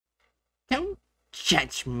Don't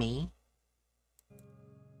judge me.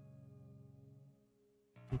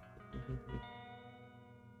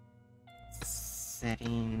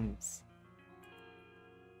 Settings.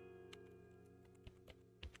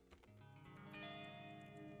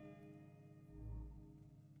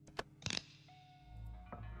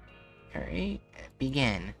 Alright,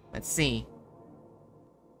 begin. Let's see.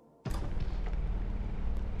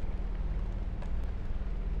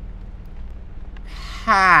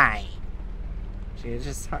 Hi. It's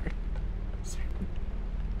just hard.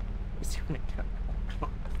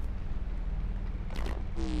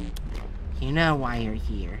 You know why you're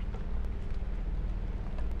here.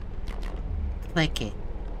 Click it.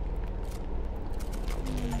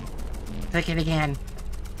 Click it again.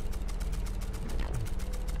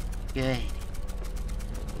 Good.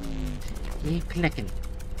 Keep clicking.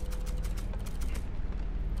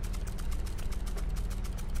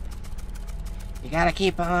 You gotta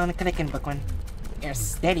keep on clicking, Bookworm. You're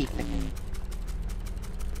steady clicking.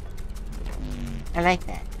 I like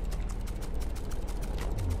that.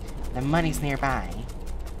 The money's nearby.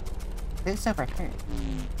 This over here.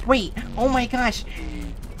 Wait! Oh my gosh!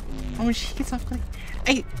 Oh, she gets off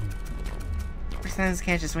clicking. Percentage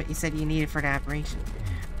cash is what you said you needed for the operation.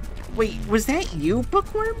 Wait, was that you,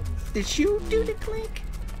 Bookworm? Did you do the click?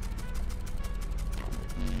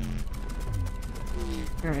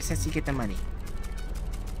 Remember, it says you get the money.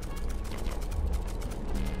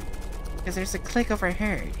 Because there's a click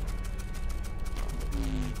overheard.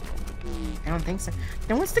 I don't think so.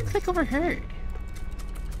 Then what's the click overheard?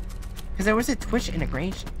 Because there was a Twitch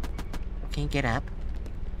integration. Okay, get up.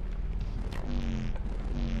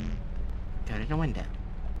 Go to the window.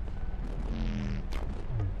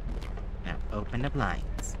 Now open the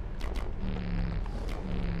blinds.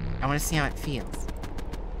 I want to see how it feels.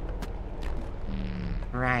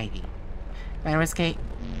 Variety. By the way, Skate,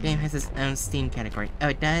 game has its own Steam category. Oh,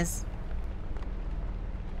 it does?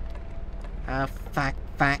 Oh, fuck.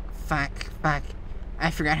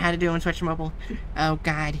 I forgot how to do it on Twitch Mobile. Oh,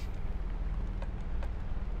 God.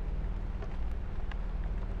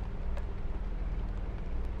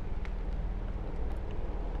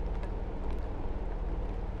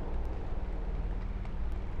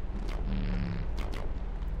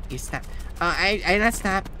 You stop. Oh, I not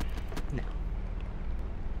stop. No.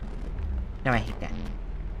 No, I hate that.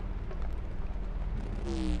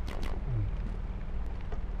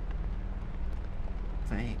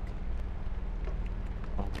 It's like...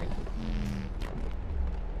 Okay.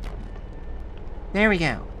 There we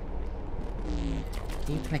go.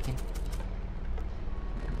 Keep clicking.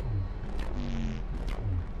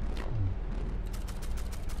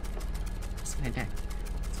 Just gonna die.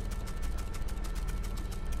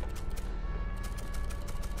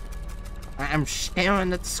 I'm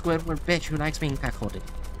staring at the Squidward bitch who likes being cuckolded.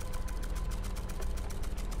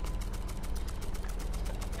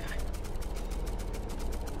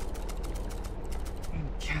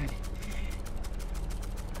 God.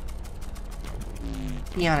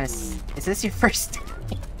 Be honest, is this your first time?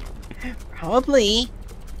 Probably.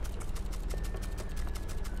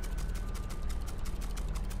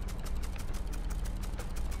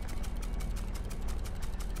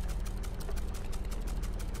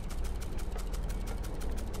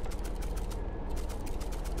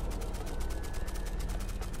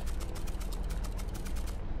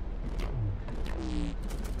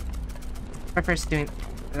 My first doing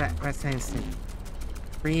that last time.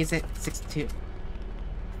 Freeze it, 6-2.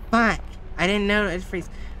 Fuck! I didn't know it would freeze.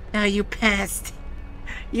 No, you passed!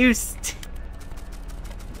 It was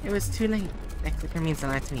too late. That clicker means a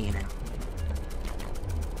lot to me, you know.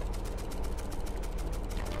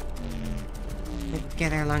 Been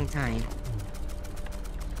together a long time.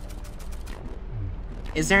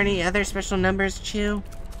 Is there any other special numbers, Chew?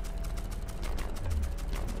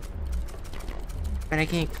 But I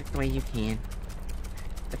can't click the way you can.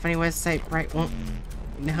 The funny website, right, won't...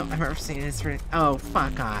 No, I've never seen this for... Oh,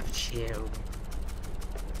 fuck off, Chew.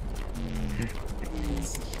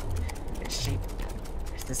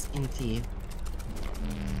 There's this into you.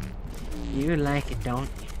 You like it, don't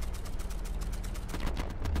you?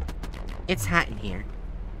 It's hot in here.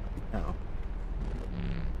 Oh.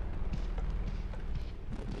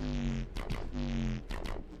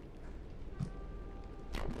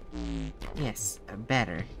 Yes,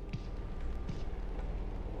 better.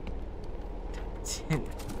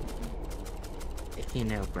 If you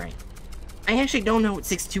know, Brian. I actually don't know what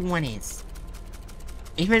 621 is.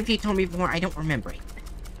 Even if you told me before, I don't remember it.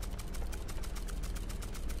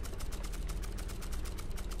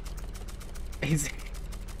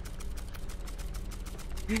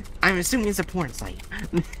 I'm assuming it's a porn site.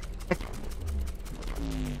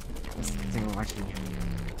 Just because they were watching you.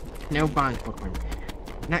 No bonk bookworm.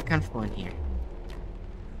 Not comfortable in here.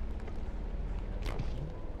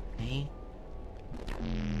 Okay.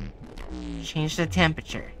 Change the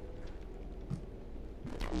temperature.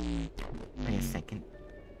 Wait a second.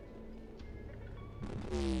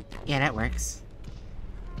 Yeah, that works.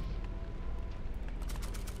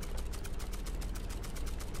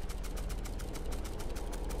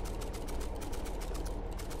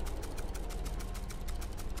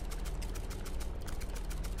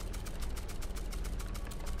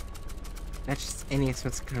 That's just any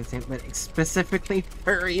expensive content, but specifically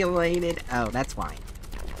furry related. Oh, that's why.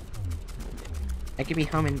 I could be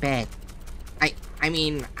home in bed. I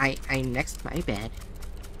mean, I'm next to my bed.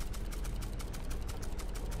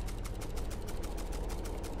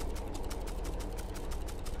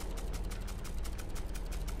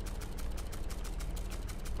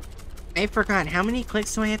 I forgot, how many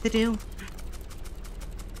clicks do I have to do?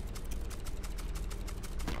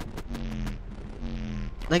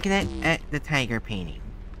 Look at that, at the tiger painting.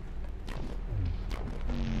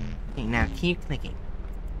 Okay, now keep clicking.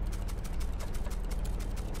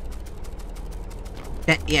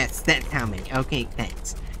 Yes, that's how many. Okay,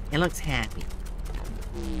 thanks. It looks happy.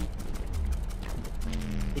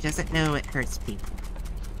 It doesn't know it hurts people.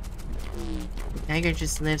 The tiger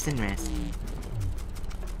just lives and rests.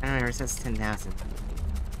 I don't know, it says 10,000.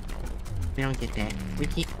 We don't get that. We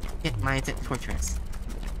get mines that torture us.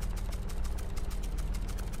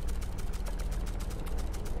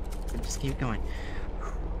 So just keep going.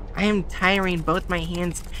 I am tiring both my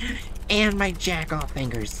hands and my jack-off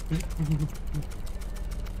fingers.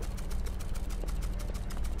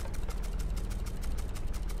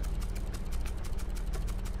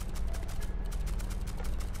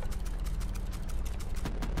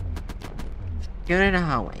 Go to the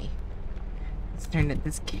hallway. Let's turn that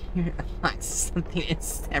this game unlocks something in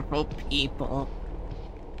several people.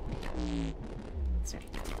 Sorry.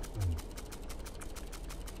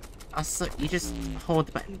 Also, you just hold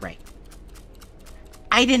the button, right?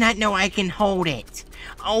 I did not know I can hold it!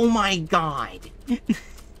 Oh my god!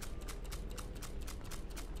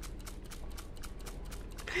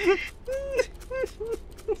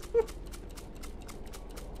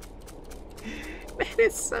 That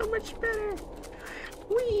is so much better!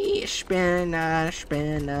 We spin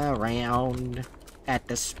around at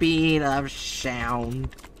the speed of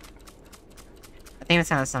sound. I think that's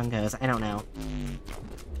how the song goes. I don't know.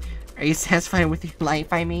 Are you satisfied with your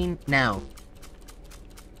life, I mean? No.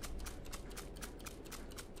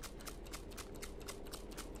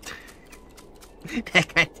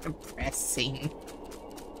 That got depressing.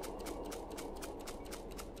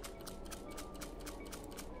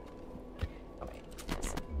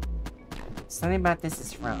 Something about this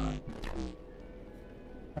is wrong.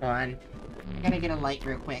 Hold on. I gotta get a light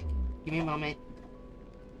real quick. Give me a moment.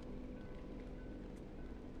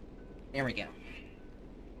 There we go.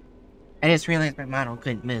 I just realized my model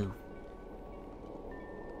couldn't move.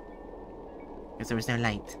 Because there was no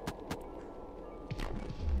light.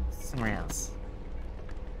 Somewhere else.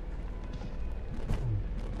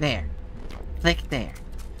 There. Click there.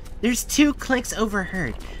 There's 2 clicks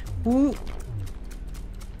overheard. Ooh.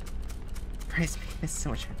 Price is so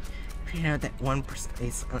much fun. You know that 1%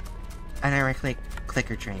 is unironically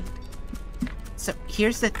clicker trained. So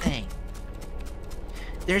here's the thing.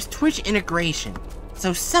 There's Twitch integration,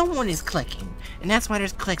 so someone is clicking, and that's why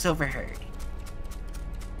there's clicks overheard.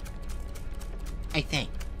 I think.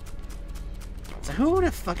 So who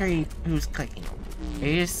the fuck are you who's clicking? Are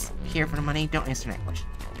you just here for the money? Don't answer that question.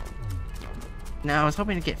 No, I was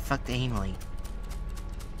hoping to get fucked anally.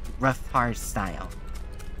 Rough hard style.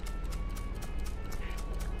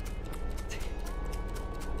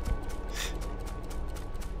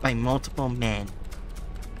 By multiple men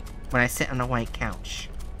when I sit on a white couch.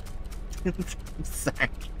 I'm sorry.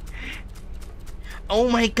 Oh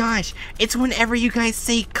my gosh! It's whenever you guys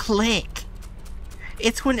say click!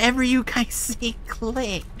 It's whenever you guys say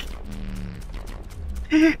click!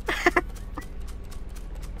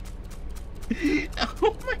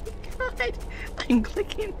 Oh my god! I'm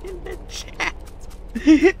clicking in the chat!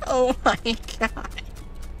 Oh my god!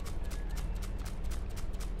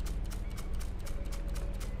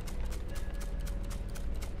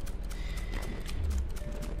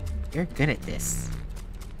 You're good at this.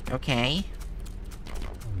 Okay.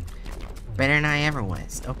 Better than I ever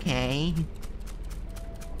was. Okay.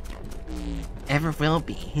 Ever will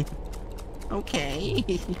be. Okay.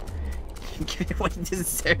 Give it what it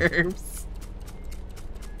deserves.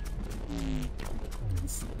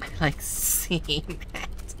 I like seeing that.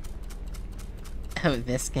 Oh,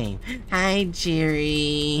 this game. Hi,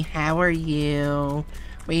 Jerry. How are you?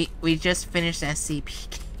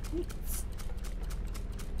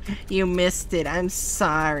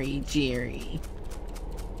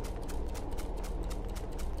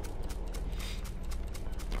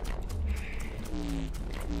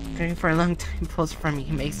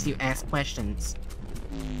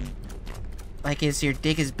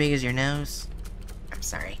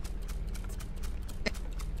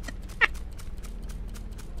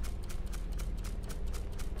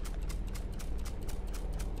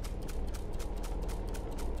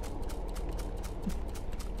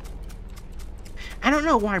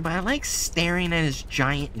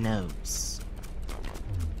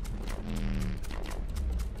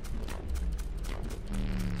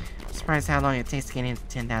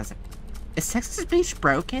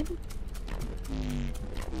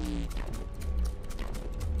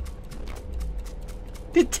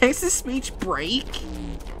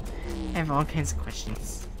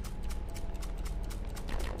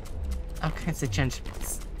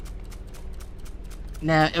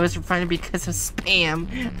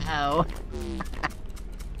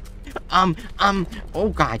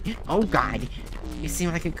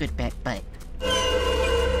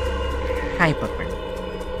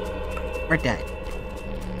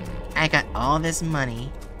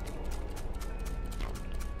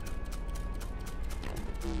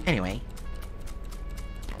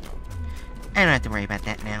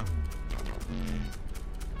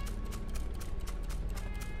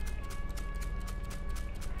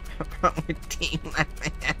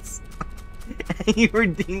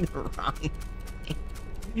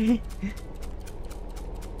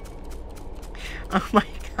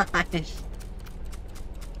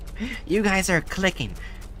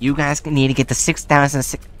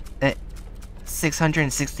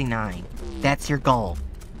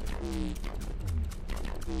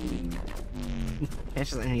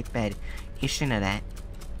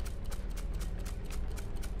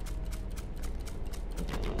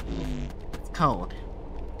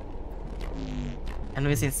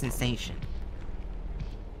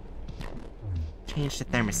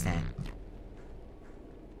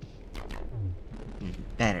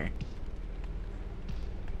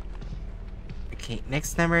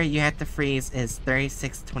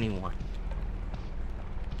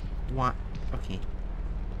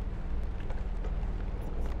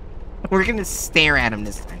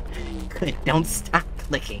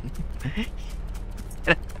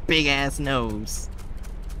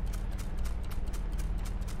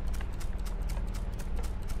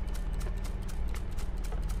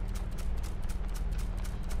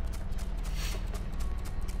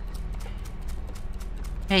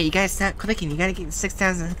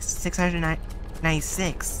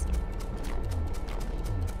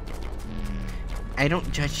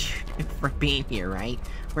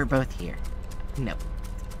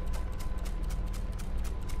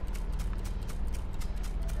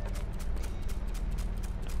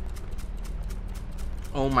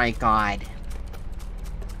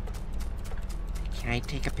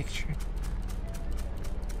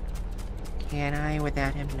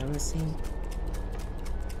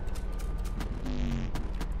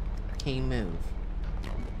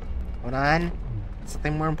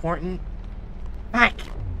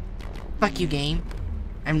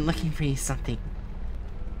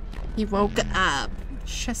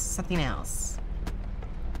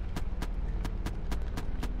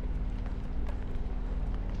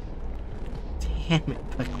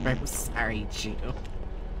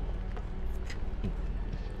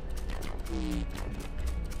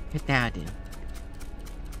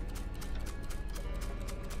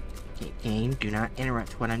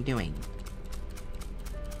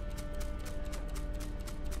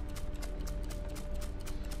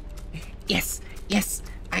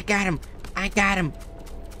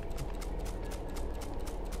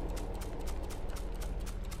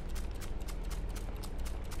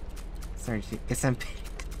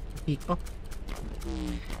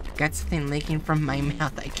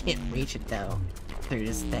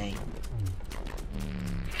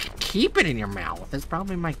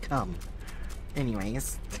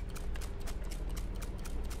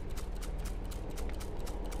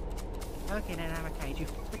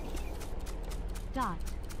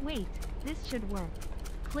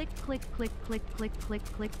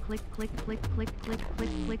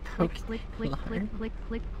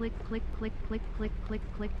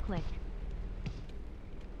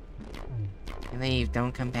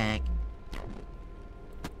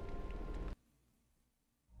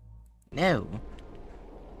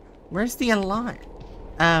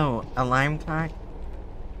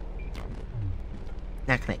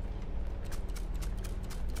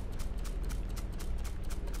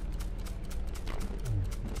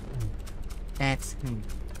 That's...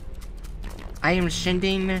 I am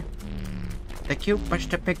sending the cute bush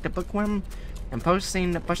to pick the bookworm and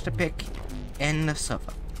posting the bush to pick in the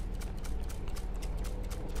sofa.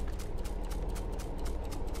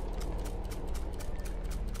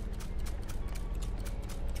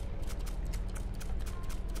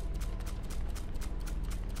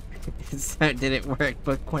 So, did it work,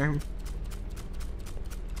 bookworm?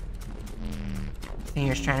 I think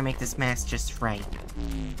you're trying to make this mask just right.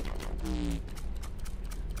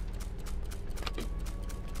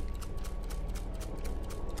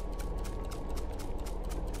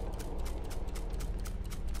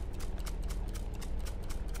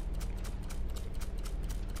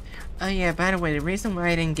 Oh yeah, by the way, the reason why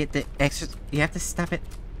I didn't get the extra... You have to stop it...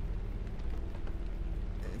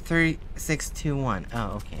 3621.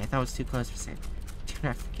 Oh, okay. I thought it was too close for saying. Do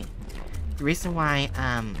not forget. The reason why,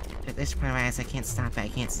 this point of my eyes, I can't stop it, I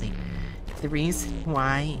can't sleep. The reason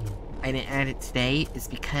why I didn't add it today is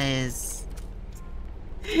because...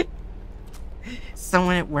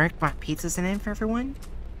 someone at work bought pizzas in for everyone,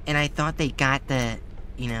 and I thought they got the,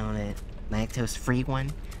 you know, the lactose-free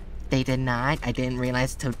one. They did not. I didn't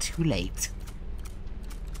realize until too late.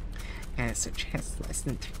 And it suggests less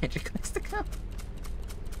than 300 clicks to go.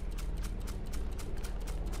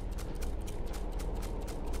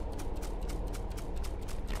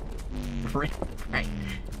 Right.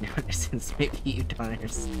 No, since maybe you don't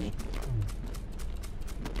understand.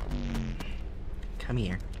 Come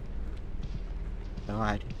here.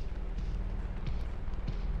 God.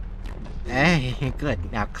 Hey, good.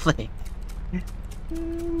 Now click.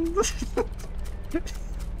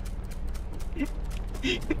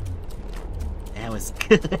 That was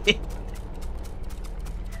good.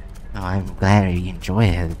 Oh, I'm glad you enjoy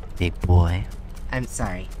it, big boy. I'm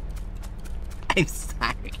sorry. I'm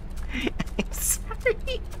sorry. I'm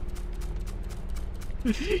sorry.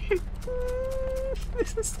 This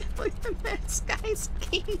is like the best guy's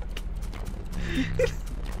cake.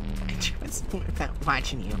 I just more about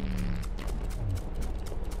watching you.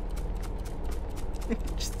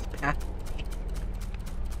 Just about.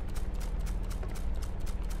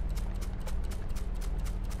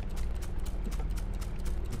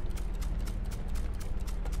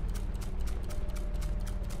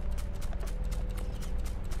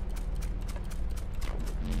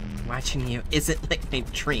 Watching you isn't like my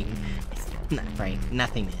dream. It's not right.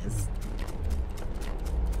 Nothing is.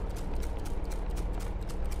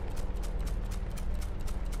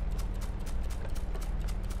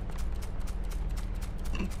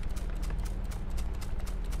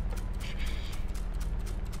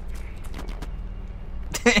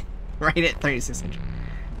 Right at 3600.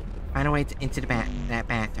 Find a way into the that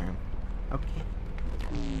bathroom. Okay.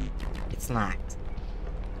 It's locked.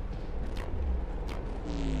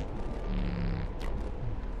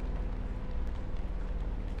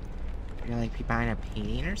 You're like buying a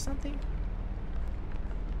painting or something?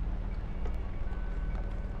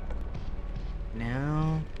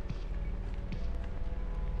 No.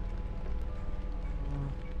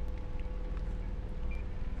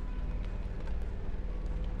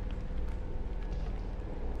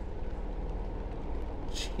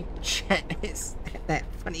 Chet is that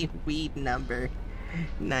funny weed number.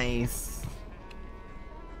 Nice.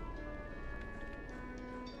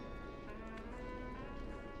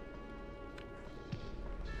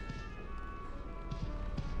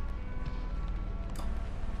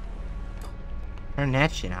 Turn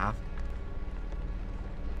that shit off.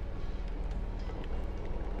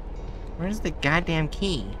 Where's the goddamn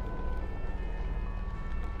key?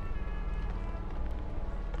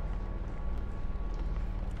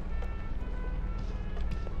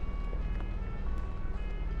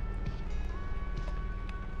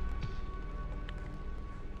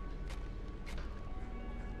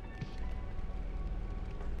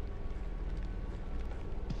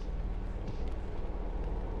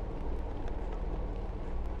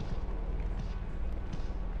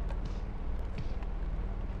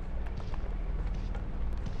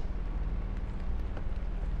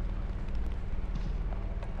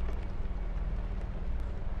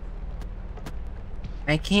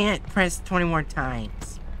 I can't press 20 more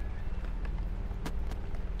times.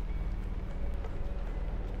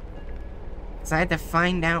 So I had to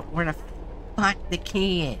find out where the fuck the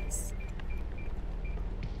key is.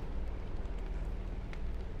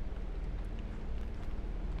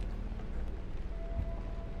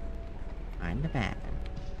 Find the bathroom.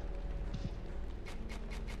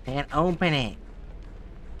 Can't open it.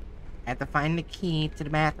 I have to find the key to the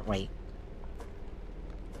bathroom. Wait.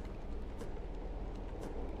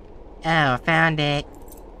 Oh, I found it.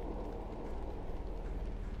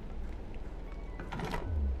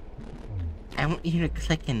 I want you to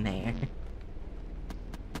click in there.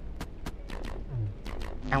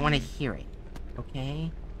 I want to hear it,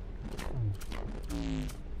 okay?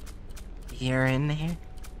 You're in there?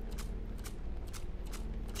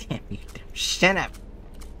 Damn you, shut up!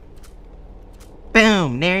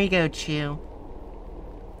 Boom! There you go, Chew.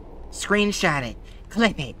 Screenshot it.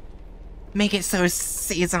 Clip it. Make it so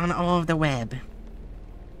it's on all of the web.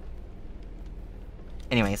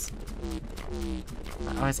 Anyways.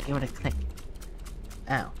 I was able to click.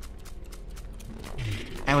 Oh.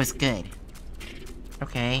 I was good.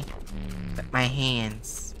 Okay. But my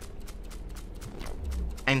hands.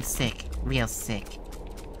 I'm sick. Real sick.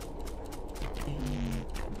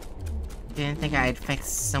 Didn't think I'd fix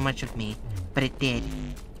so much of me, but it did.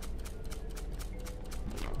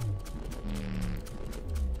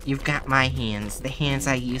 You've got my hands, the hands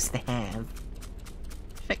I used to have.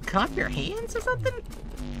 Should I cut off your hands or something?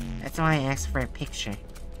 That's why I asked for a picture.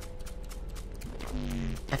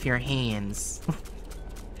 Of your hands.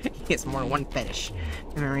 He has more than one fetish.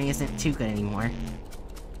 Memory isn't too good anymore.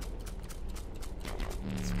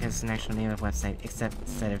 It's because it's an actual name of the website, except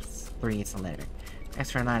instead of 3, it's a letter.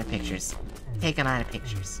 Ask for a lot of pictures. Take a lot of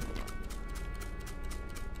pictures.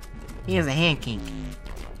 He has a hand kink.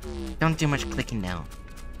 Don't do much clicking now.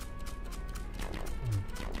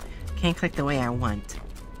 Can't click the way I want.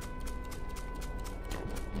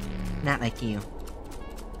 Not like you.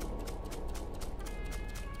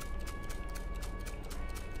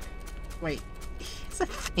 Wait, it's a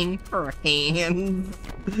thing for hands.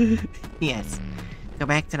 Yes. Go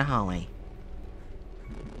back to the hallway.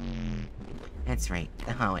 That's right,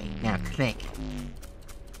 the hallway. Now click.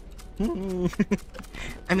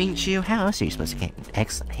 I mean, Chew, how else are you supposed to get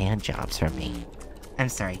excellent hand jobs from me? I'm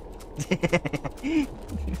sorry.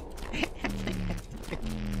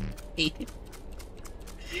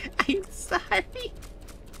 I'm sorry.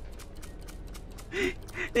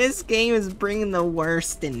 This game is bringing the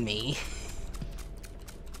worst in me.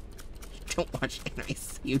 You don't watch anime,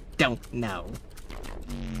 so you don't know.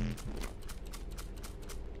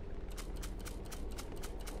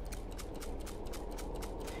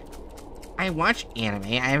 I watch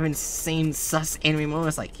anime. I haven't seen sus anime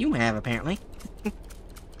moments like you have, apparently.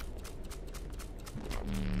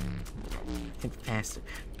 Faster.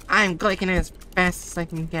 I'm clicking as fast as I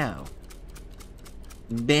can go.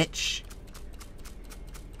 Bitch.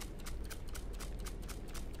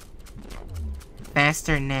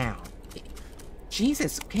 Faster now.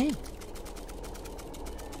 Jesus, okay.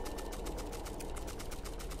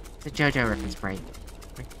 It's a JoJo reference, right?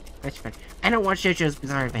 That's fine. I don't watch JoJo's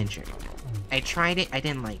Bizarre Adventure. I tried it, I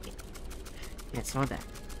didn't like it. Yeah, saw that.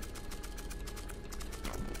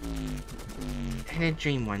 I had a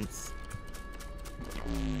dream once.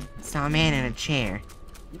 Saw a man in a chair.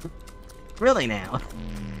 Really now?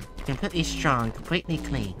 Completely strong, completely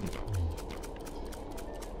clean.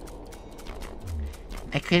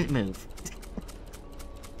 I couldn't move.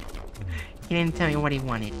 He didn't tell me what he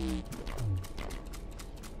wanted.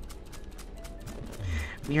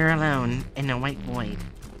 We were alone in a white void.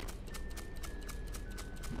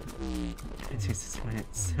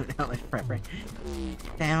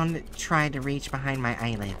 Sound tried to reach behind my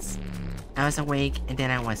eyelids. I was awake, and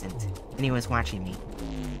then I wasn't. And he was watching me.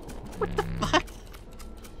 What the fuck?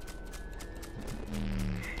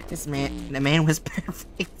 The man was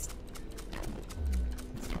perfect.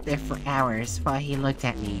 There for hours while he looked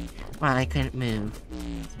at me, while I couldn't move.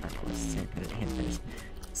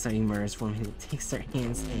 So he murders woman who takes their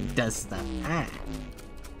hands and does stuff. Ah.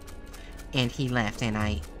 And he left, and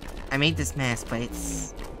I made this mess, but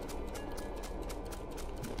it's...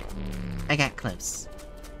 I got close.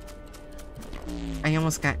 I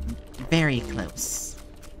almost got very close.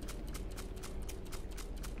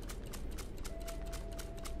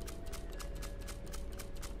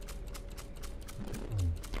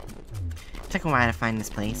 Took a while to find this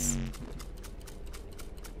place.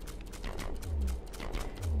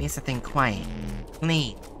 Needs something quiet.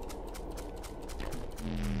 Clean.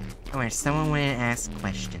 Where someone wouldn't ask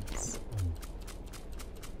questions.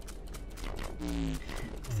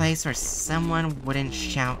 Place where someone wouldn't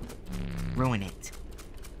shout, ruin it.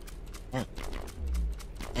 Oh.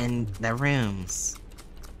 And the rooms.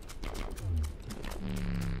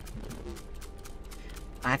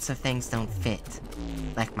 Lots of things don't fit.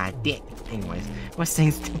 Like my dick. Anyways, most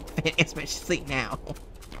things don't fit, especially now.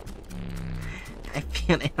 I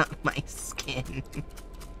feel it on my skin.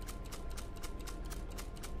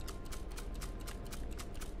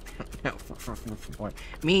 No, for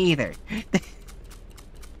me either.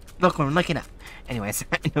 Look, look it up. Anyways,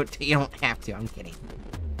 no, you don't have to. I'm kidding.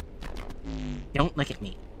 Don't look at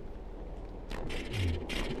me.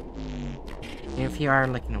 if you are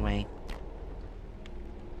looking away.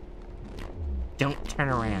 Don't turn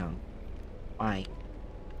around. Why?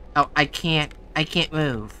 Oh, I can't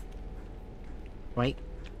move. Wait.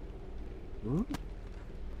 Ooh.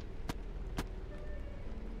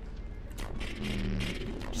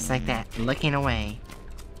 Just like that, looking away.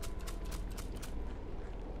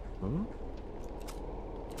 Ooh.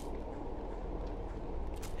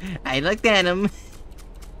 I looked at him.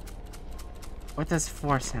 What does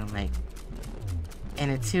 4 sound like?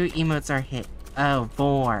 And the 2 emotes are hit. Oh,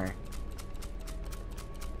 vor.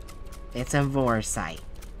 It's a vor site.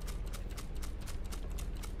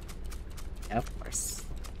 Of course.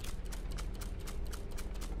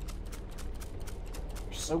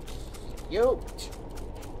 You're so cute.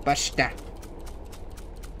 Busta.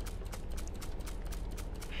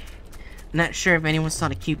 Not sure if anyone saw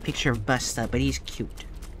the cute picture of Busta, but he's cute.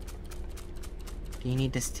 Do you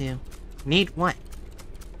need this too? Need what?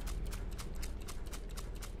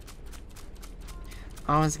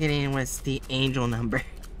 All I was getting was the angel number.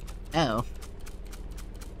 Oh.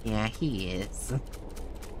 Yeah, he is.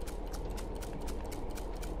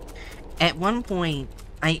 At one point,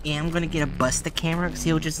 I am gonna get a Busta camera because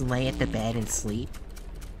he'll just lay at the bed and sleep.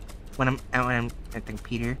 When I'm at the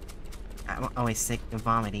computer. I'm always sick and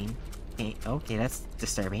vomiting. Okay, that's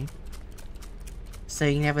disturbing. So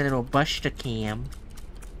you can have a little Busta cam.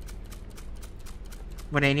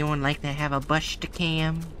 Would anyone like to have a Busta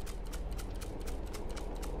cam?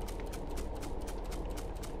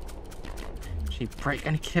 She's probably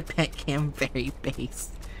gonna get a pet cam very base.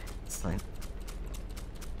 Excellent.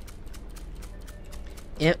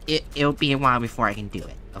 It'll be a while before I can do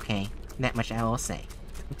it, okay? That much I will say.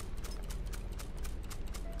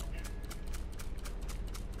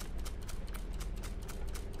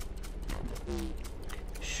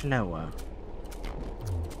 Slower.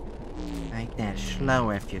 Like that,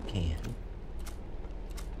 slower if you can.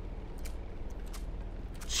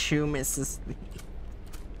 Chew Mrs. Lee.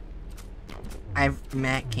 I've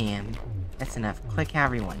Matt cam. That's enough. Click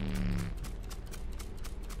however you want.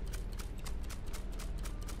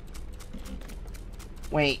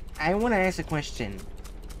 Wait, I want to ask a question.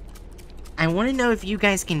 I want to know if you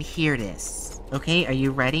guys can hear this. Okay, are you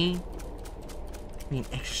ready? I mean,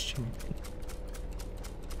 extra.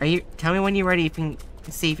 Are you? Tell me when you're ready. If you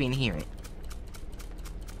can see if you can hear it.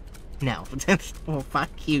 No. Well, fuck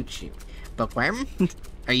you, shoot. Bookworm.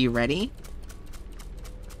 Are you ready?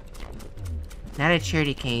 Not a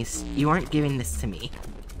charity case. You aren't giving this to me.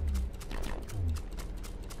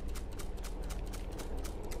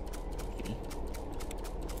 Okay.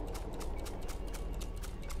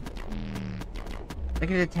 Look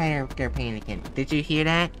at the tiger pain again. Did you hear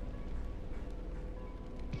that?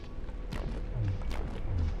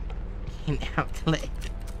 Outlet.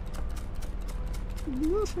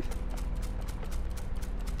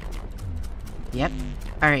 Yep.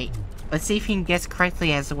 Alright. Let's see if you can guess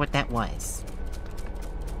correctly as to what that was.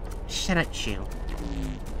 Shut up, Chew.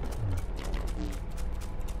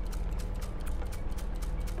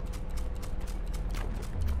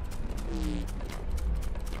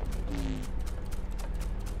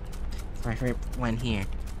 It's my favorite one here.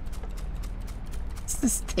 It's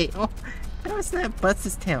this tail. No, it's not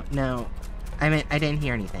Busta's tail. No. I meant, I didn't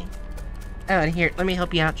hear anything. Oh, here, let me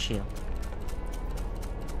help you out, Chew.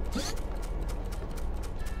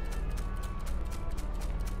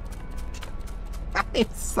 I'm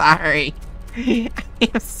sorry.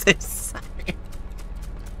 I'm so sorry.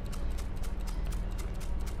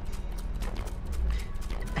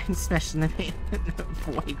 I'm smashing the man the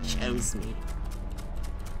void chose me.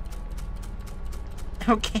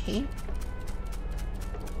 Okay.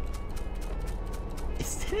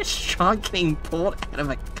 Is that a straw getting pulled out of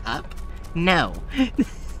a cup? No.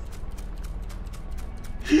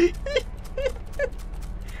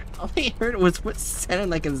 All I heard was what sounded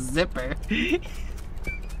like a zipper.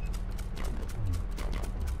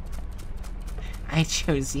 I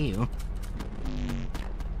chose you.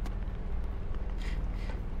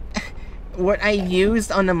 What I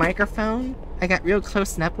used on the microphone, I got real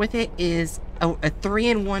close and up with it, is a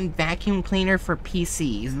 3-in-1 vacuum cleaner for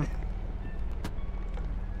PCs.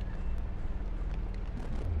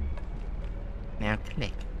 Now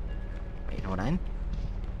click. Wait, hold on.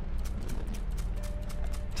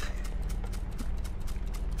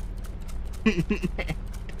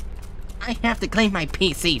 I have to clean my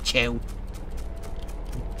PC, Chew.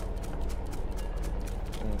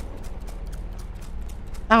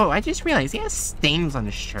 Oh, I just realized he has stains on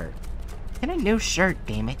his shirt. Get a new shirt,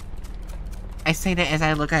 damn it. I say that as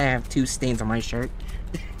I look, I have 2 stains on my shirt.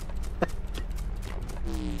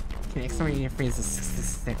 Okay, next somebody to freeze the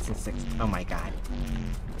 6 and 6. Oh my god.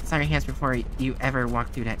 Sorry hands before you ever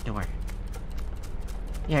walk through that door.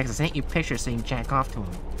 Yeah, because I sent you pictures so you can jack off to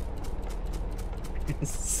them.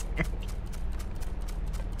 Sorry.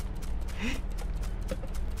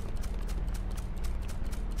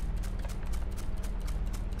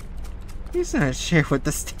 He's not sure what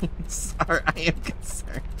the stains are. I am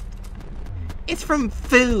concerned. It's from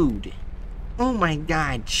food. Oh my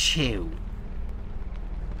god, chew.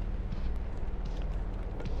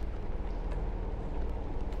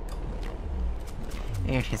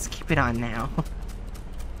 There it is. Keep it on now.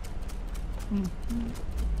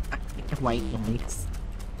 White noise.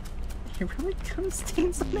 There really come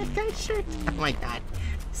stains on that guy's shirt. Oh my god.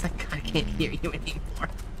 It's like, God, I can't hear you anymore.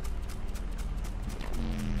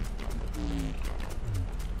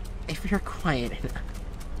 If you're quiet enough.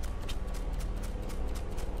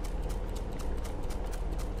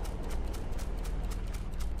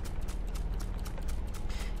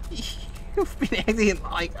 You've been acting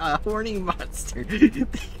like a horny monster. Could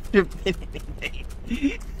have been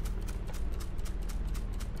anything.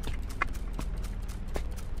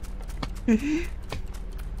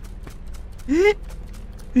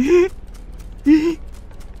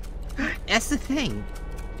 That's the thing.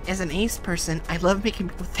 As an ace person, I love making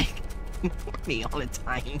people think I'm horny all the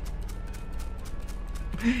time.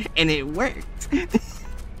 And it worked.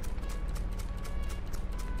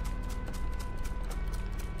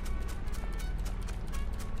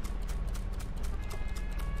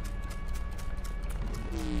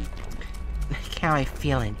 Like how I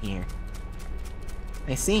feel in here.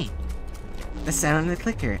 I see. The sound of the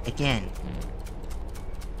clicker, again.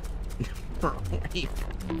 For only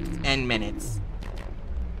 10 minutes.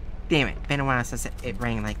 Damn it, been a while since it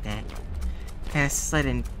rang like that. Kinda slid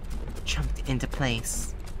and jumped into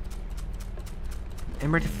place.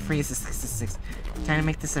 Remember to freeze the 666. Trying to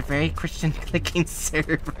make this a very Christian clicking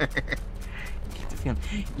server. Get the feeling.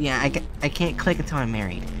 Yeah, I can't click until I'm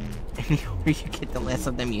married. And the older you get, the less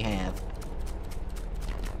of them you have.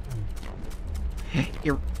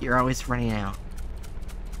 You're always running out.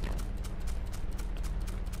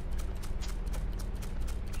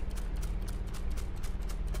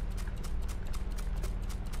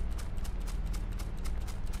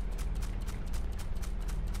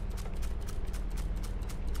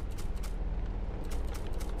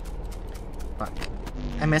 Fuck.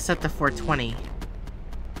 I messed up the 420.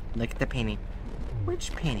 Look at the painting.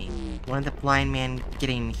 Which painting? One of the blind man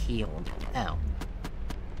getting healed. Oh.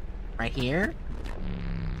 Right here?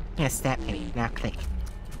 Yes, that painting. Now click.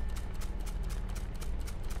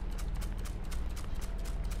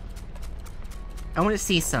 I want to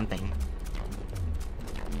see something.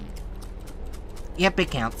 Yep,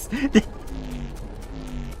 it counts.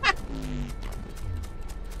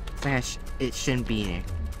 Gosh, it shouldn't be there.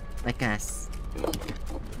 Like us.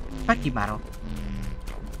 Fuck you, bottle.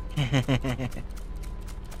 You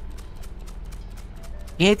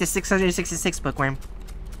hate the 666 bookworm.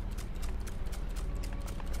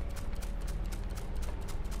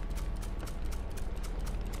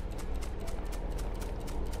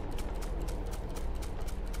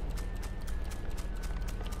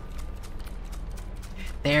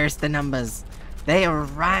 There's the numbers. They are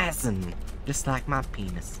rising. Just like my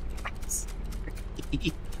penis.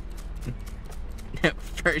 No,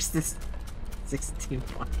 first is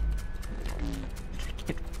 61.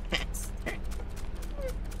 Get faster.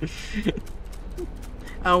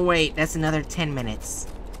 Oh wait, that's another 10 minutes.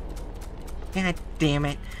 God damn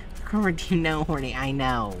it. How do you know, horny? I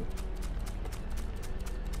know.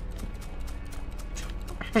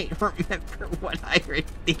 I remember what I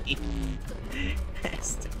redeemed.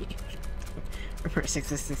 Remember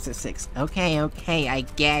 666. Okay, okay, I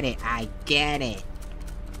get it. I get it.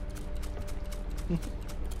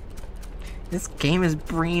 This game is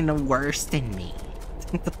bringing the worst in me.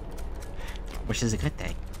 Which is a good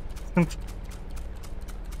thing.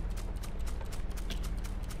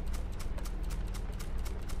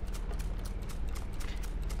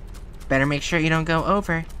 Better make sure you don't go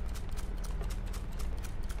over.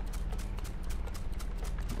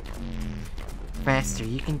 Faster,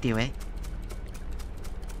 you can do it.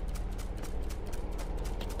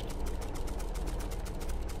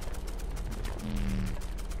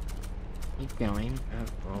 Keep going.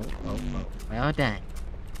 Oh. Well done.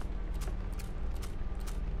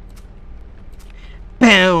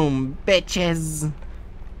 Boom, bitches!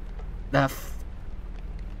 The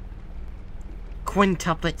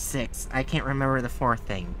quintuplet 6. I can't remember the fourth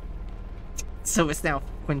thing. So it's now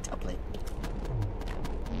quintuplet.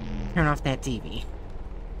 Turn off that TV.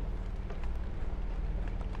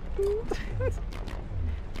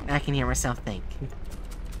 I can hear myself think.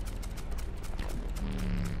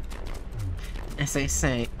 As I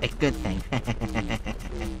say, a good thing.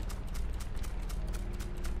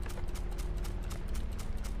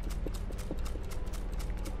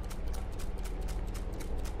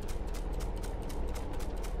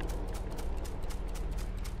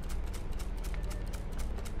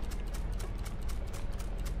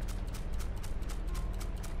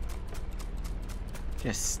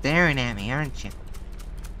 Just staring at me, aren't you?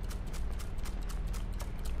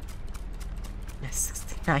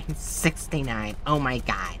 69, 69. Oh my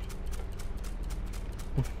god.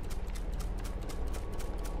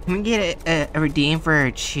 Can we get a redeem for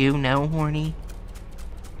a chew? No, horny?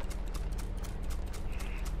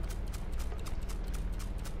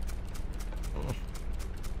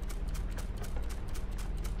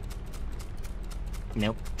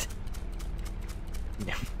 Nope.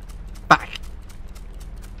 No. Fuck.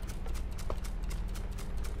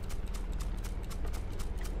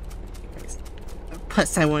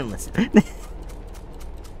 Plus, I won't listen.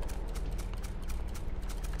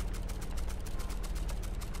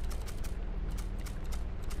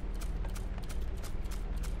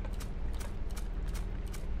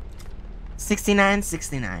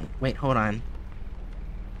 $69.69. Wait, hold on.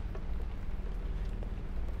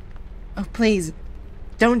 Oh, please.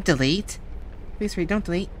 Don't delete. Please, read, don't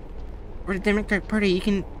delete. We're the Democratic Party. You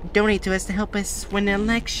can donate to us to help us win the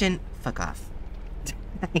election. Fuck off.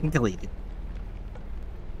 I deleted.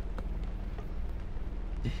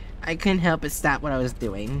 I couldn't help but stop what I was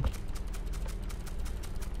doing.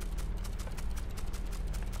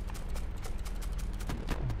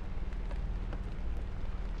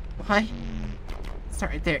 What?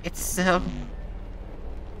 Start right there. It's so...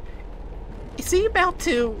 Is he about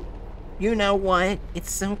to... You know what?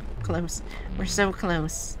 It's so close. We're so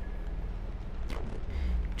close.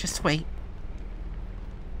 Just wait.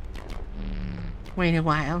 Wait a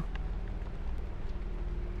while.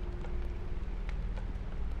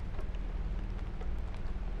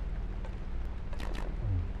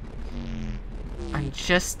 On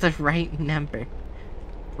just the right number.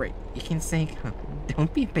 Right, you can say,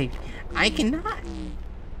 don't be a baby. I cannot.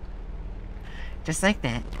 Just like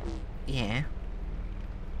that. Yeah.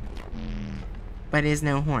 But is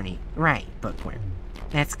no horny. Right, bookworm.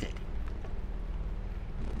 That's good.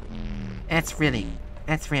 That's real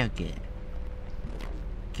good.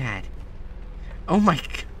 God. Oh my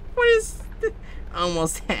god. What is this?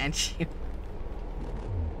 Almost had you.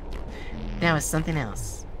 That was something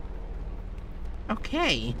else.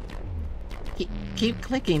 Okay. Keep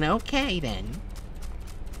clicking. Okay, then.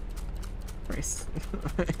 First.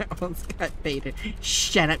 I almost got baited.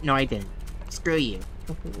 Shut up. No, I didn't. Screw you.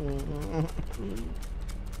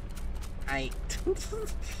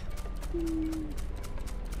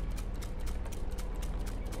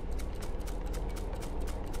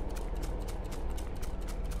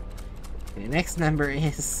 The next number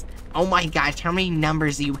is... Oh my gosh, how many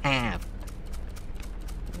numbers do you have?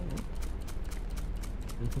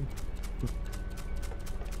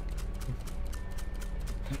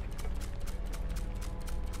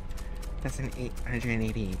 That's an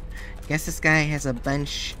 880. Guess this guy has a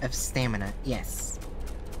bunch of stamina. Yes.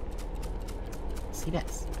 Yes, he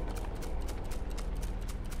does.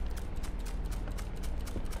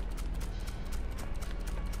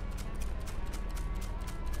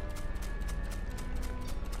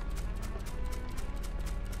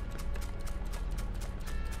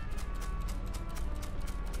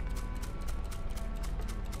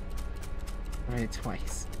 Read it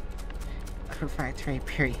twice. A refractory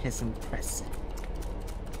period is impressive.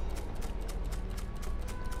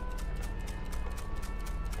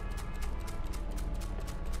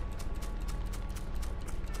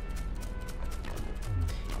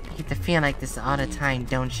 You get to feel like this all the time,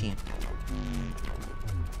 don't you?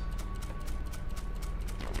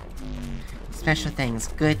 Special things,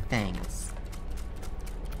 good things.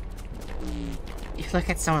 You look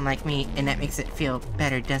at someone like me, and that makes it feel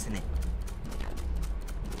better, doesn't it?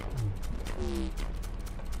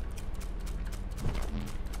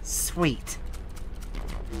 Sweet.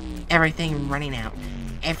 Everything running out.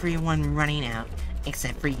 Everyone running out,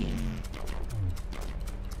 except for you.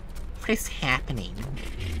 What is happening?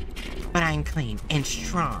 But I'm clean and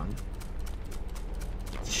strong.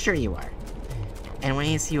 Sure you are. In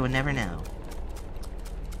ways you will never know.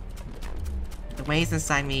 The ways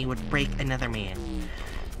inside me would break another man.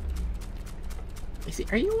 You see,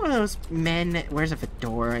 are you one of those men that wears a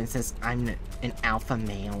fedora and says, I'm an alpha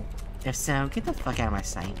male? If so, get the fuck out of my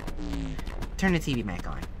sight. Turn the TV back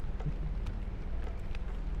on.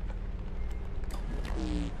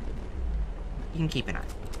 You can keep it on.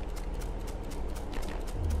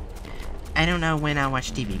 I don't know when I'll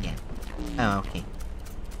watch TV again. Oh, okay.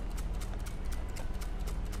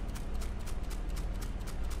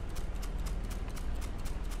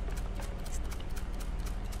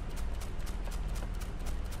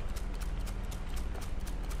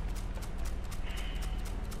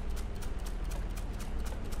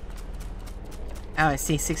 Oh, I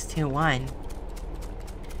see 621.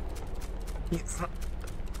 He's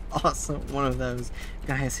also one of those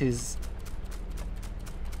guys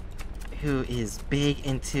who is big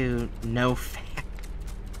into no fat.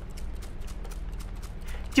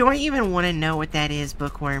 Do I even want to know what that is,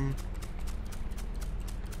 Bookworm?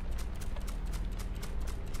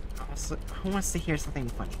 Also, who wants to hear something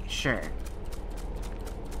funny? Sure.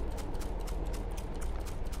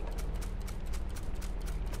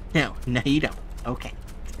 No, you don't. Okay.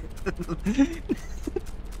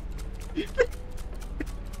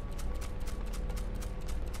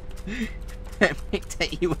 I might tell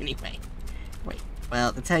you anyway. Wait,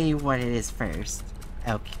 well, to tell you what it is first.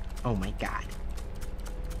 Okay. Oh my god.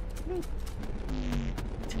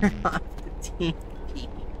 Turn off the TV.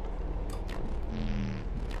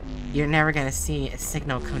 You're never gonna see a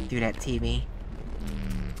signal come through that TV.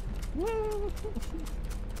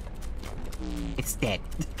 It's dead.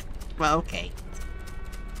 Well, okay.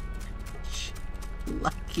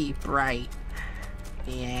 Lucky Bright.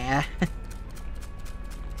 Yeah.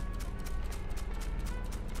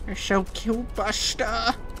 You're so cute,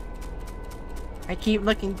 Buster. I keep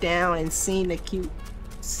looking down and seeing the cute,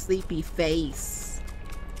 sleepy face.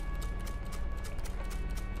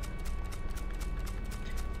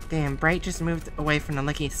 Damn, Bright just moved away from the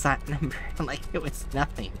lucky slot number like it was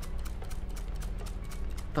nothing.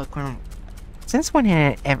 Bookworm, since when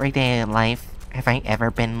in everyday life have I ever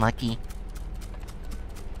been lucky?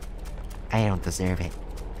 I don't deserve it.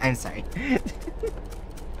 I'm sorry.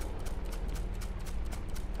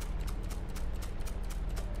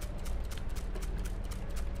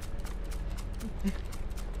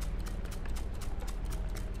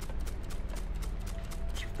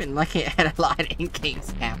 You've been lucky at a lot in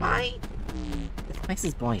games, have I? This place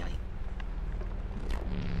is boiling.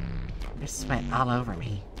 There's sweat all over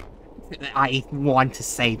me. I want to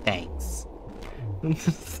say thanks. From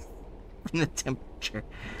the temperature.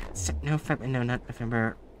 No February, no, not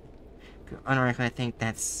November. Unironically, I think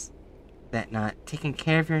that not taking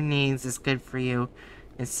care of your needs is good for you.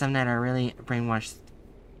 And some that are really brainwashed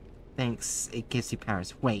thinks it gives you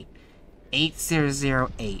powers. Wait.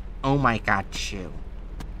 8008. Oh my god, Chew.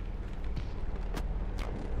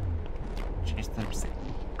 Change the thermostat.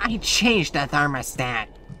 I changed the thermostat!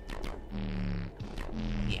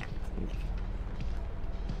 Yeah.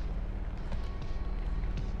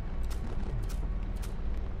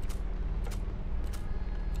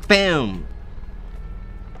 Boom!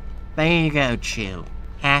 There you go, Chew.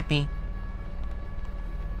 Happy?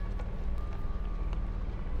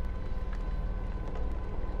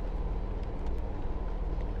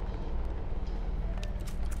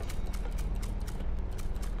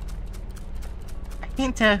 I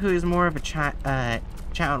can't tell who's more of a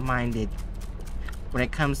child-minded when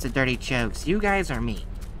it comes to dirty jokes. You guys or me?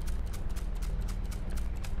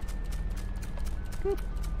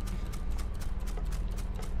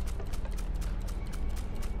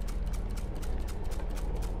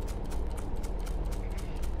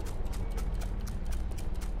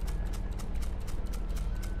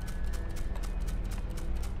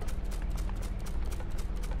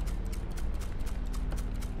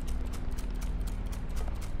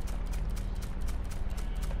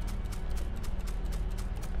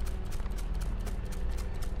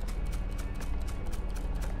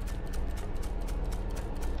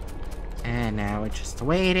 And now we're just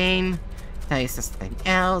waiting. Tell you something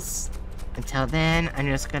else. Until then, I'm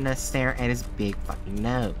just gonna stare at his big fucking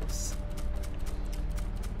nose.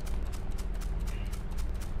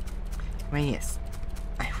 Well, yes.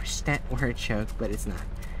 I wish that were a joke, but it's not.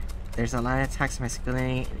 There's a lot of toxic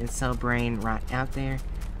masculinity and cell brain rot out there.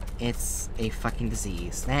 It's a fucking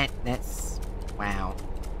disease. That's... wow.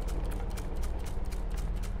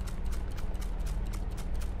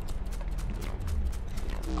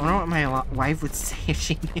 I wonder what my wife would say if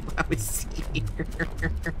she knew I was here.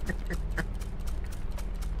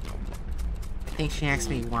 I think she asked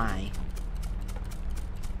me why.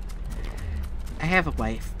 I have a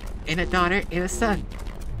wife, and a daughter, and a son.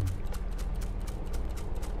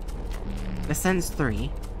 The son's 3.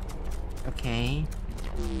 Okay.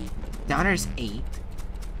 Daughter's 8.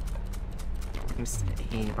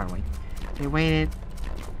 They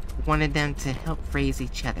wanted them to help raise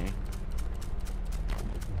each other.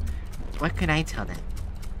 What could I tell them?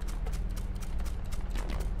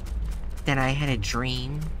 That I had a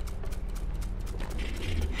dream?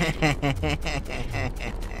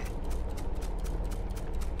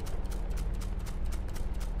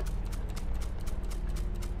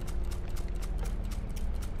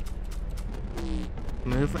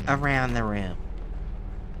 Move around the room.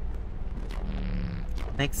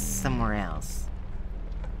 Like somewhere else.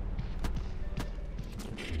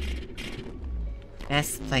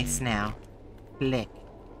 Best place now. Click.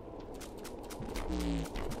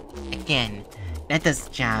 Again, that does the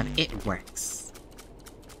job. It works.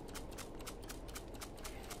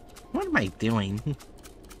 What am I doing?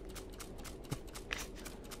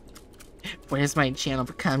 Where's my channel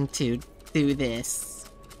come to do this?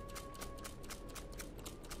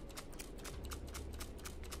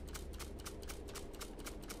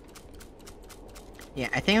 Yeah,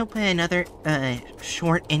 I think I'll play another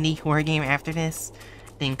short indie horror game after this,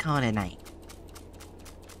 then call it a night.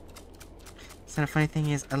 So the funny thing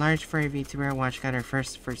is, a large furry VTuber I watched got her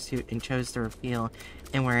first fursuit and chose to reveal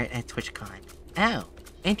and wear it at TwitchCon. Oh,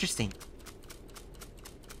 interesting.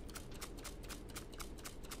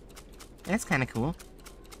 That's kind of cool.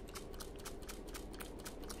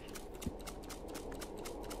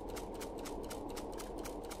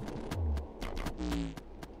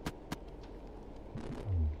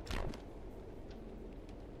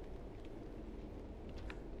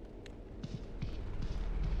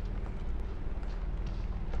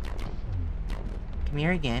 Come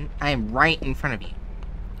here again. I am right in front of you.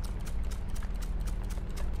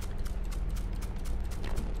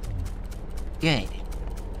 Good.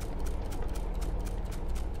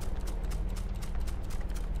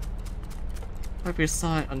 Hope you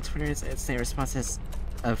saw it on Twitter. It's the responses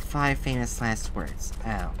of 5 famous last words.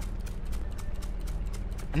 Oh.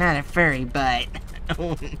 I'm not a furry, but...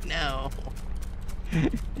 Oh, no.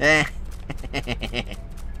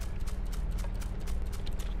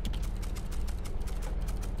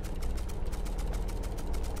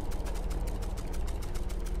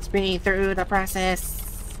 Speed through the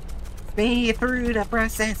process. Speed through the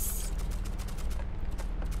process.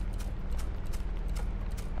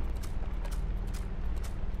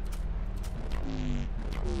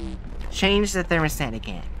 Change the thermostat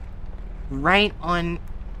again. Right on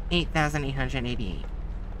 8,888.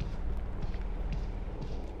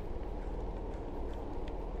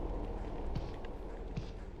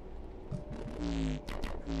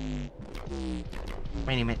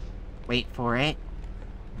 Wait a minute. Wait for it.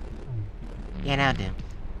 Yeah, now do.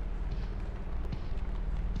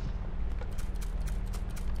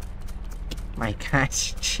 My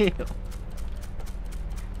gosh, chill.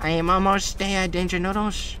 I am almost there, Danger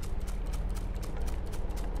Noodles.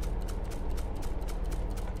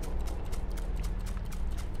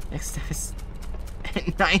 Next up is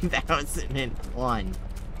 9,001.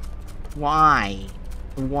 Why?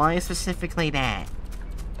 Why specifically that?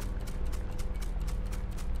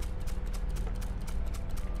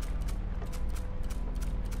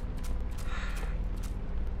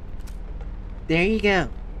 There you go.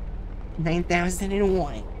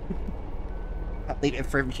 9,001. I'll leave it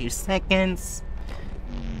for a few seconds.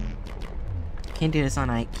 Can't do this all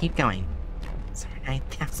night. Keep going. Sorry,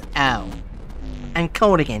 9,000. Oh. I'm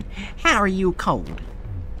cold again. How are you cold?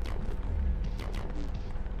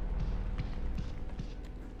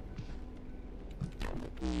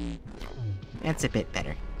 That's a bit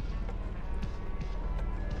better.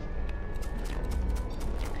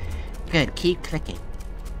 Good, keep clicking.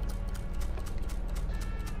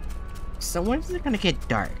 So when is it gonna get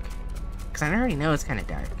dark? Because I already know it's kind of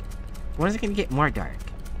dark. When is it gonna get more dark?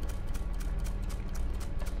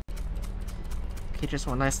 Okay, just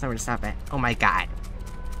one last number to stop at. Oh my god.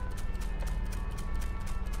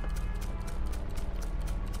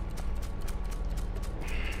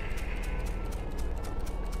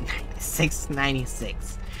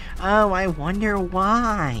 696. Oh, I wonder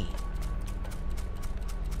why.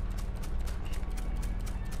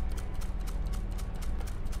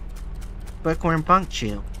 Bookworm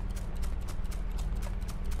Punctu.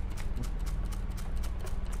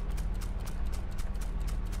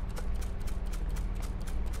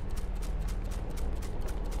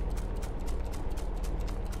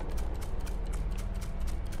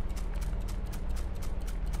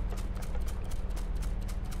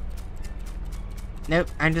 Nope,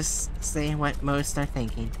 I'm just saying what most are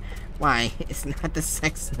thinking. Why? It's not the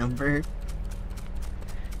sex number.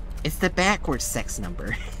 It's the backwards sex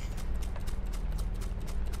number.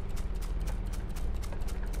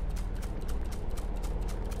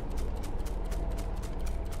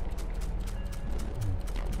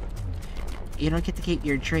 You don't get to keep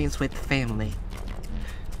your dreams with family.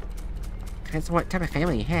 Depends on what type of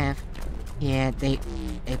family you have. Yeah, they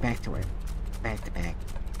back to work. Back to back.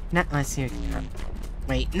 Not unless you...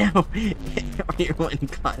 wait, no! Or you're one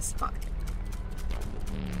class on.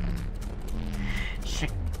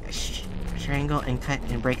 Strangle and cut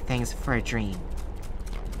and break things for a dream.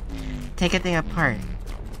 Take a thing apart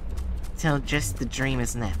till just the dream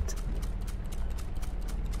is left.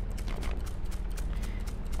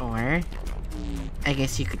 Or I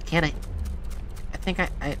guess you could kill it. think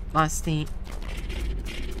I lost the...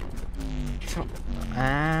 So, oh.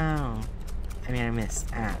 I mean, I missed.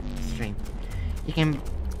 Stream. You can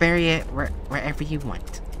bury it wherever you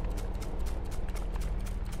want.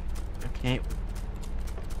 Okay.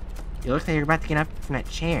 You look like you're about to get up from that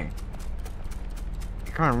chair.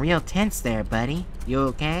 You're going real tense there, buddy. You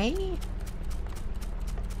okay?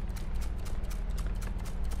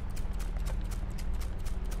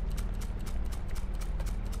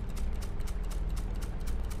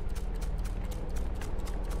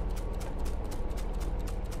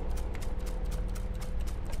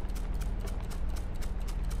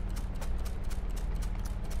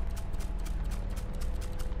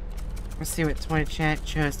 Let's see what Toy Chat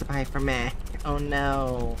chose to buy for me. Oh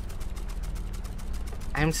no.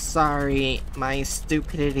 I'm sorry, my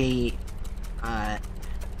stupidity,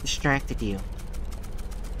 distracted you.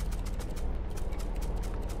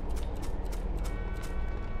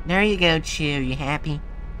 There you go, Chew. You happy?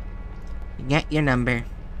 You got your number.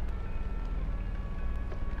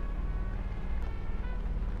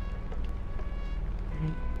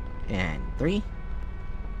 And 3,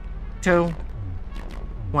 2,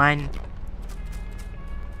 1.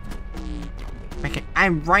 Okay,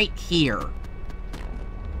 I'm right here.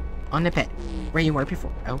 On the bed. Where you were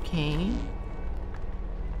before. Okay.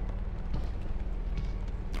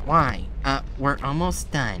 Why? We're almost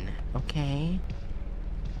done. Okay.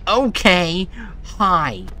 Okay!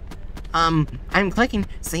 Hi! I'm clicking.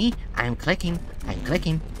 See? I'm clicking. I'm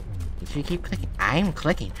clicking. If you keep clicking. I'm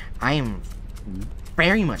clicking. I am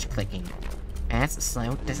very much clicking. As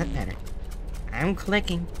slow, doesn't matter. I'm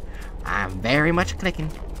clicking. I'm very much clicking.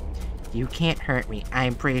 You can't hurt me.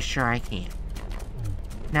 I'm pretty sure I can.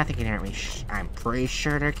 Nothing can hurt me. I'm pretty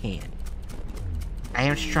sure there can. I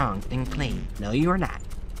am strong and clean. No, you are not.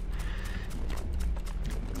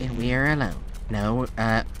 And we are alone. No,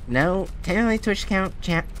 no. Technically Twitch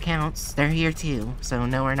counts. They're here too. So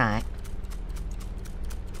no, we're not.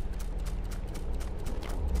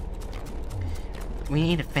 We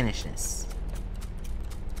need to finish this.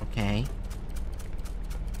 Okay?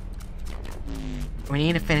 We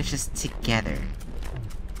need to finish this together.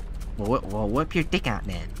 Well, whip your dick out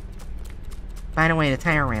then. By the way, the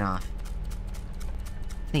timer ran off.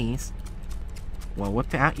 Please. Well,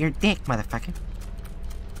 whip out your dick, motherfucker.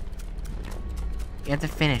 You have to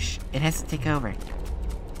finish. It has to take over.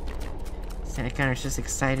 Santa Connor's just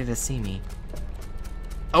excited to see me.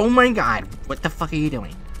 Oh my god! What the fuck are you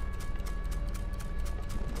doing?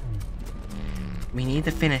 We need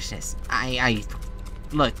to finish this.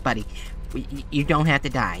 Look, buddy. You don't have to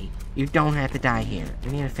die. You don't have to die here.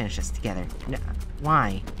 We need to finish this together. No,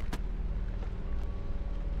 why?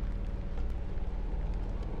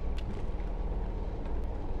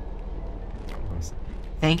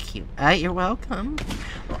 Thank you. You're welcome.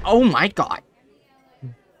 Oh my god.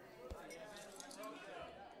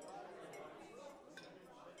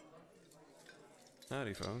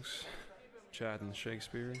 Howdy, folks. Chad and the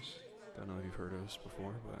Shakespeares. Don't know if you've heard of us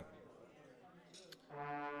before, but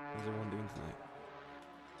how's everyone doing tonight?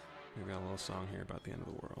 We've got a little song here about the end of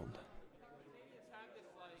the world.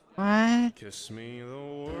 What? Kiss me, the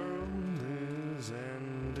world is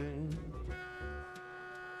ending.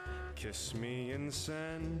 Kiss me and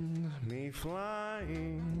send me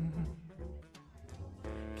flying.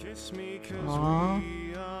 Kiss me 'cause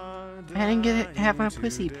we are I didn't get to have my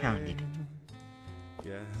pussy pounded.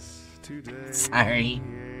 Yes, today. Sorry.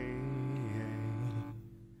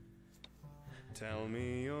 Tell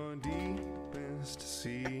me your deepest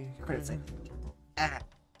secret.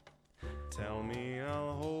 Tell me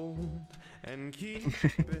I'll hold and keep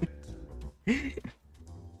it.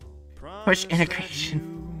 Push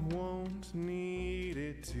integration. Need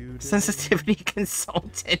it today. Sensitivity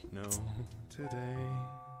consultant. No,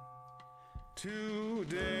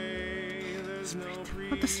 today there's no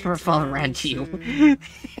What the store fall around you?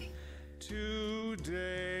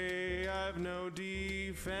 Today I've no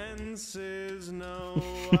defenses, no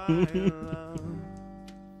I love.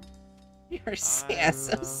 You're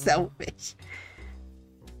so selfish.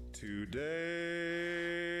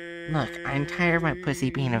 Today. Look, I'm tired of my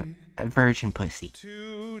pussy being a virgin pussy.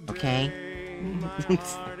 Okay? My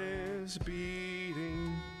heart is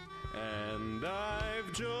beating, and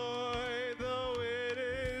I've joy, though it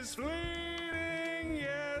is fleeting.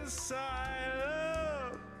 Yes,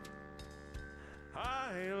 I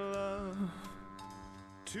love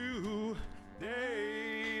today.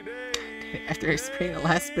 After experiencing the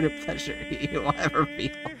last bit of pleasure you will ever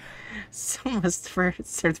feel, so must first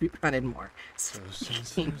serve to be wanted more.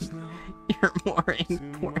 Speaking, you're more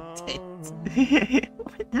important.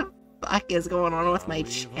 What the fuck is going on with my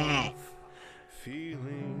chat?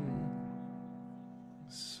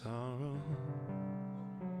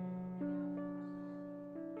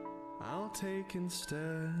 take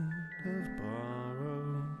instead of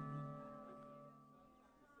borrow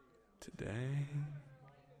today.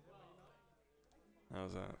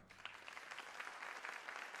 How's that?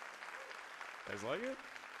 Guys like it?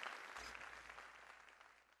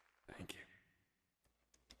 Thank you.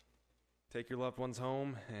 Take your loved ones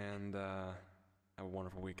home and have a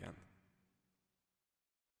wonderful weekend.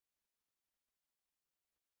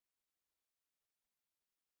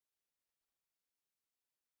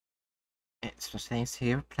 Special thanks to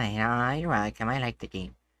you for playing. Ah, you're welcome. I like the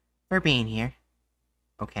game. For being here.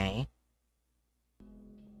 Okay.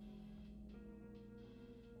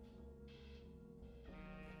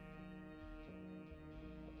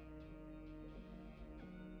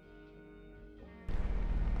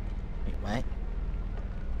 Wait, what?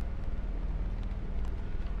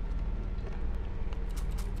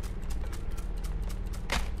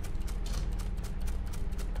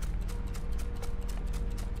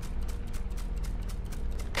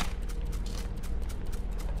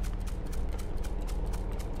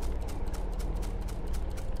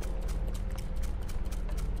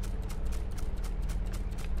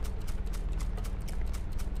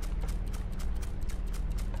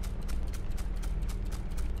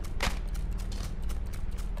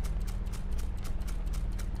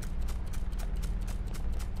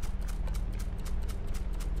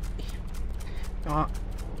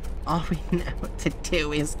 All we know to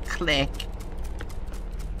do is click.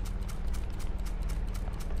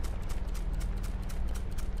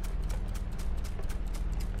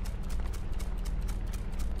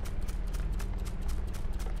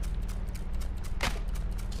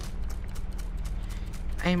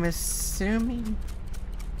 I'm assuming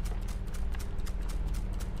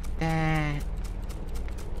that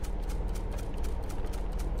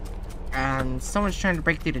someone's trying to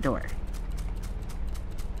break through the door.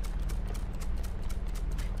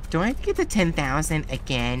 Do I have to get to 10,000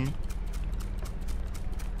 again?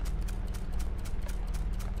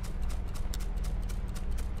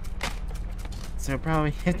 So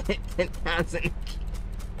probably 10,000.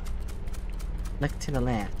 Look to the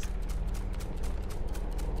left.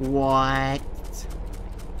 What?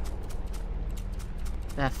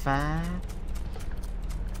 The fuck?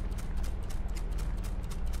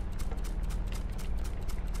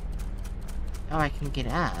 Oh, I can get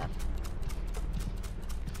up.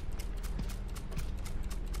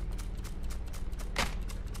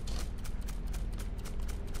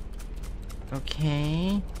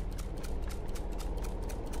 Okay.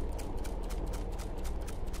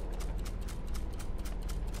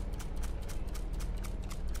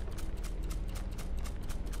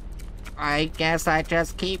 I guess I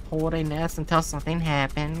just keep holding this until something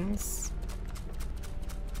happens.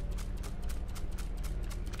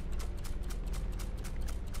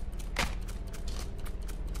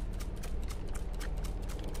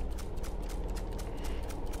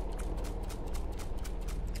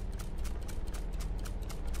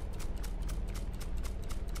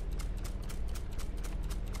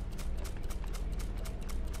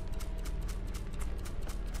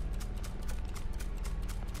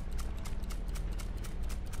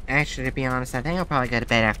 Actually, to be honest, I think I'll probably go to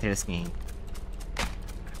bed after this game.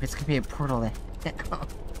 It's gonna be a portal that...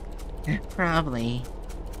 Probably.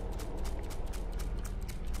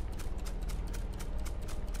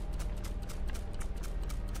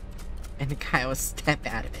 And the guy will step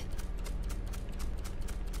out of it.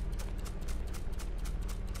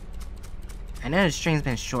 I know the stream's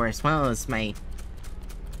been short, as well as my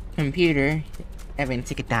computer having to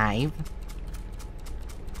take a dive.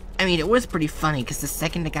 I mean, it was pretty funny, because the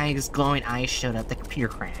second the guy's glowing eyes showed up, the computer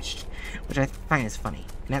crashed. Which I find is funny.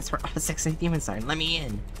 And that's where all the sexy demons are. Let me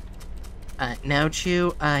in. No,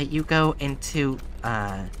 Chew, you go into,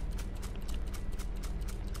 the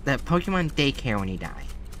Pokemon daycare when you die.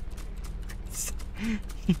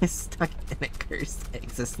 He is stuck in a cursed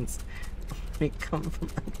existence when it comes from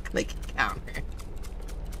a click counter.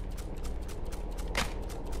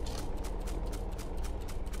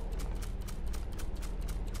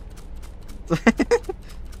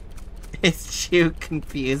 Is Chew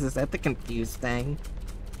confused? Is that the confused thing?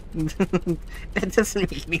 That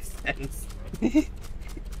doesn't make any sense.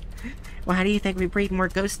 Well, how do you think we breed more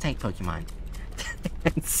ghost-type Pokemon?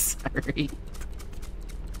 I'm sorry.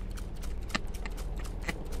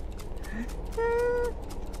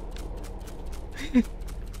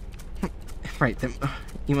 Right, the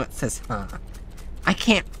emote says, huh.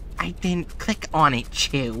 I didn't click on it,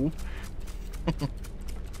 Chew.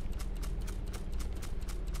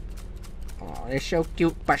 Oh, they're so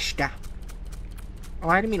cute, Bushka. Oh,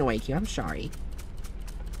 I didn't mean to wake you, I'm sorry.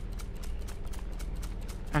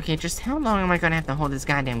 Okay, just how long am I gonna have to hold this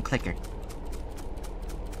goddamn clicker?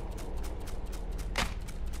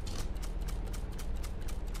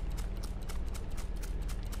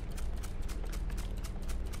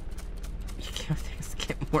 kill things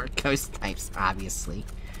get more ghost types, obviously.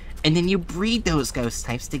 And then you breed those ghost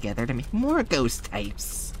types together to make more ghost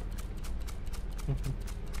types.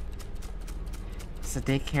 So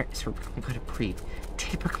daycare is where Pokemon go to breed.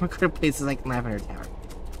 Pokemon go to places like Lavender Tower.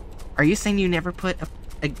 Are you saying you never put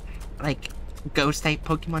a like, ghost type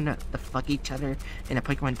Pokemon to fuck each other in a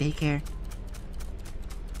Pokemon daycare?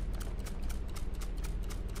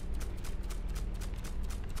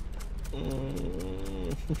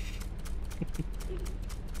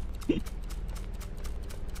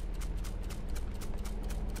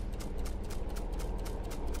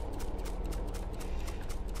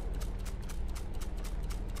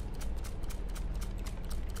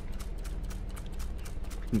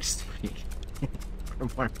 I'm just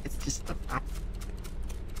it's just a fact.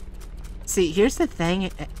 See, here's the thing.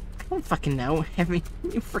 I don't fucking know. I mean,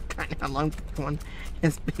 you've forgotten how long Pokemon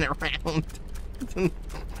has been around.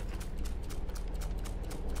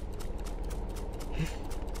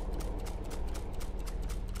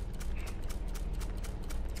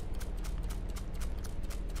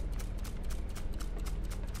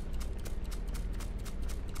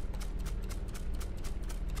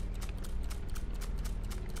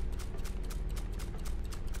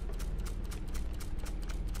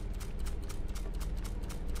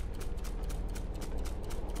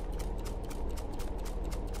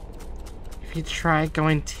 Have you tried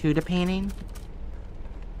going to the painting?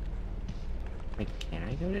 Wait, can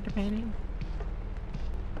I go to the painting?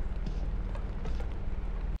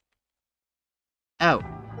 Oh.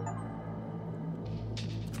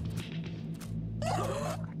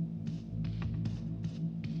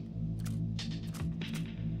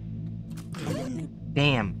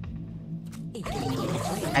 Damn.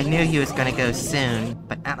 I knew he was gonna go soon,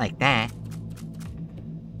 but not like that.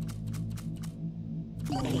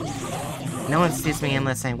 No one sees me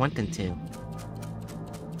unless I want them to.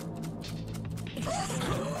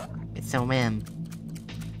 It's a whim.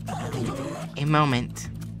 A moment.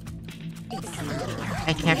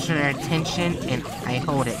 I capture their attention and I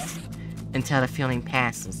hold it until the feeling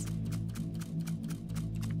passes.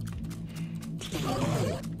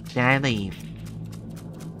 Then I leave.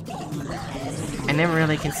 I never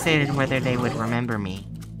really considered whether they would remember me.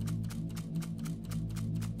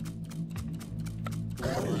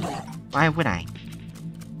 Why would I?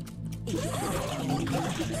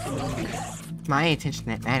 My attention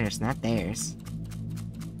that matters, not theirs.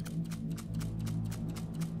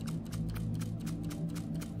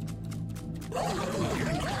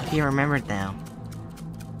 He remembered, though.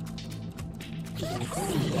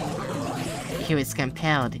 He was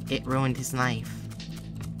compelled. It ruined his life.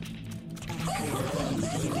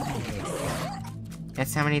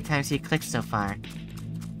 That's how many times you clicked so far.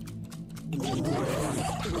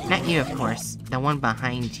 Not you, of course. The one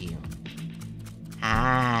behind you.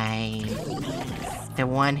 Hi. The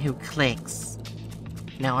one who clicks.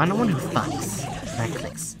 No, I'm the one who fucks. Not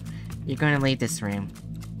clicks. You're going to leave this room.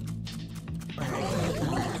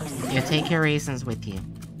 You'll take your reasons with you.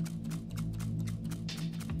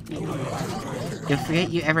 You'll forget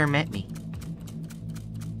you ever met me.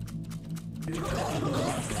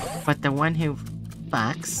 But the one who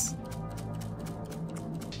fucks...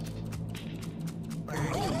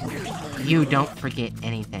 You don't forget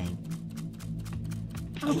anything.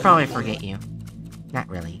 I'll probably forget you. Not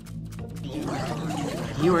really.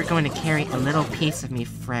 You are going to carry a little piece of me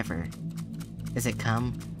forever. Does it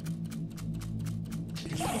come?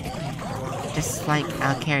 Just like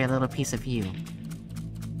I'll carry a little piece of you.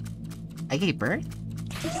 I gave birth?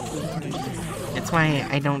 That's why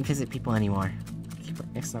I don't visit people anymore.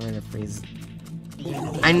 Accelerated freeze.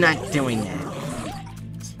 I'm not doing that.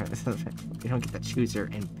 You don't get to choose your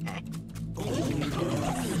impact.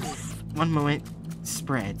 One moment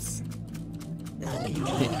spreads.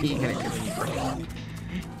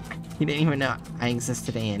 He didn't even know I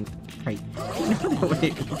existed and right.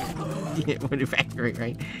 It would have accurate,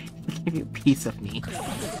 right? He gave you a piece of me.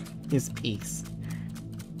 His piece.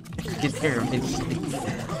 Get there eventually.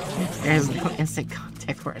 There's no instant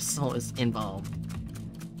contact where a soul is involved.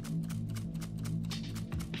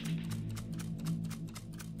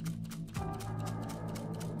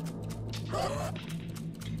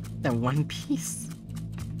 The one piece.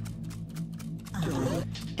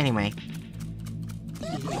 Anyway.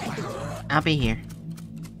 I'll be here.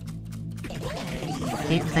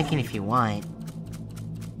 Keep clicking if you want.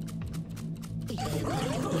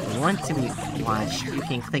 If you want to be watched, you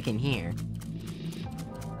can click in here.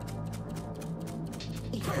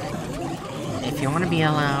 If you want to be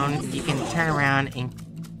alone, you can turn around and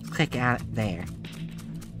click out there.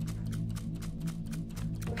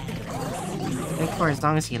 Click for as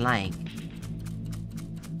long as you like.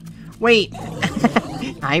 Wait!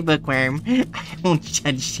 Hi, bookworm. I won't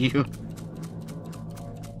judge you.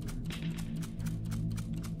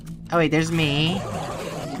 Oh, wait, there's me.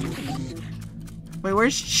 Wait,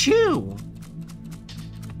 where's Chew?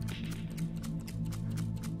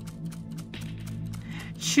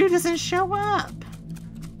 Chew doesn't show up.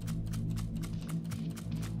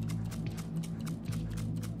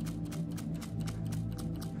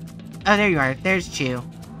 Oh, there you are. There's Chew.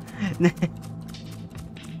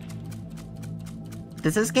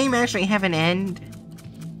 Does this game actually have an end?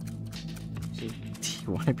 Do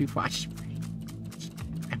you want to be watched?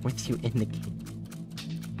 I'm with you in the game.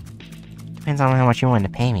 Depends on how much you want to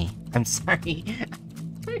pay me. I'm sorry.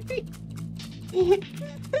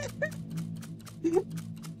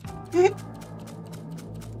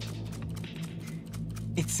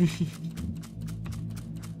 It's me.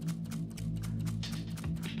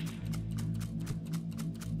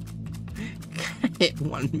 Hit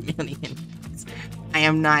 1 million. I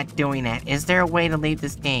am not doing that. Is there a way to leave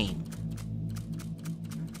this game?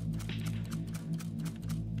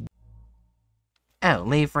 Oh,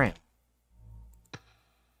 leave room.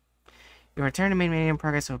 Your return to main menu in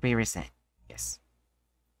progress will be reset. Yes.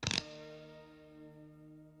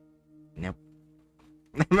 Nope.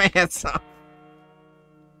 My head's off.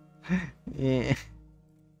 Yeah.